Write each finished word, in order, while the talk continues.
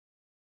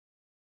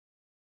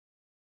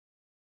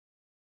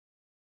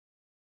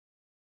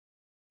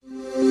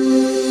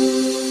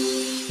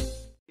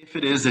If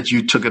it is that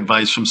you took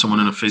advice from someone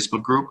in a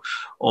Facebook group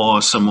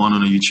or someone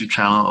on a YouTube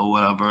channel or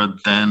whatever,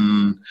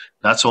 then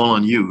that's all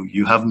on you.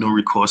 You have no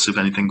recourse if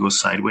anything goes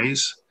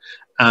sideways.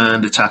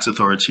 And the tax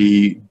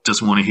authority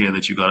doesn't want to hear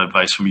that you got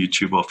advice from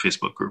YouTube or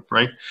Facebook group,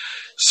 right?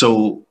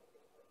 So,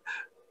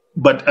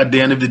 but at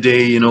the end of the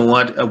day, you know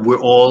what? We're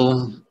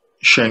all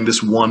sharing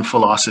this one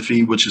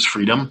philosophy, which is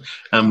freedom,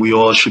 and we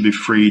all should be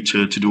free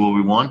to do what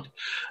we want.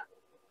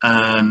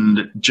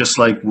 And just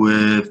like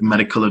with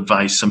medical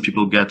advice, some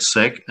people get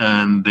sick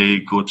and they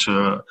go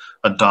to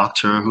a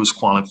doctor who's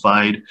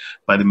qualified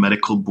by the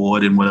medical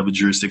board in whatever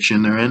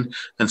jurisdiction they're in.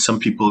 And some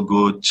people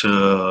go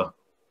to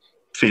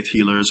faith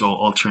healers or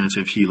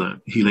alternative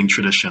healing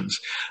traditions.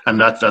 And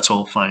that's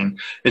all fine.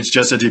 It's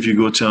just that if you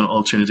go to an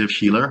alternative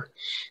healer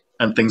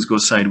and things go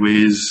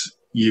sideways,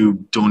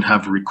 you don't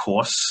have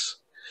recourse.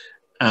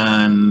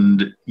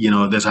 And, you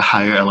know, there's a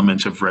higher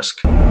element of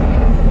risk.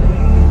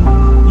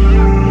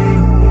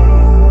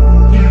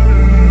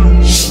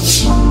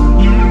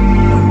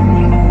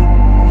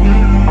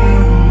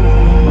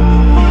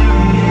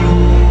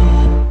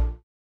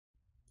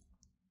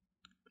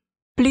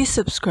 Please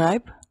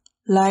subscribe,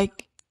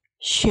 like,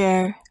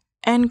 share,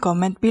 and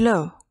comment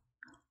below.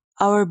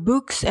 Our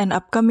books and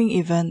upcoming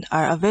event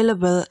are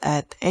available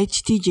at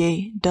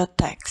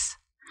htj.tax.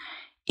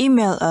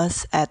 Email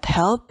us at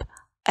help@htj.tax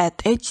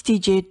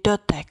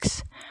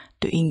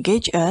to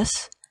engage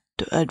us,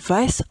 to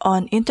advise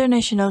on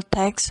international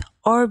tax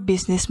or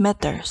business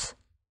matters.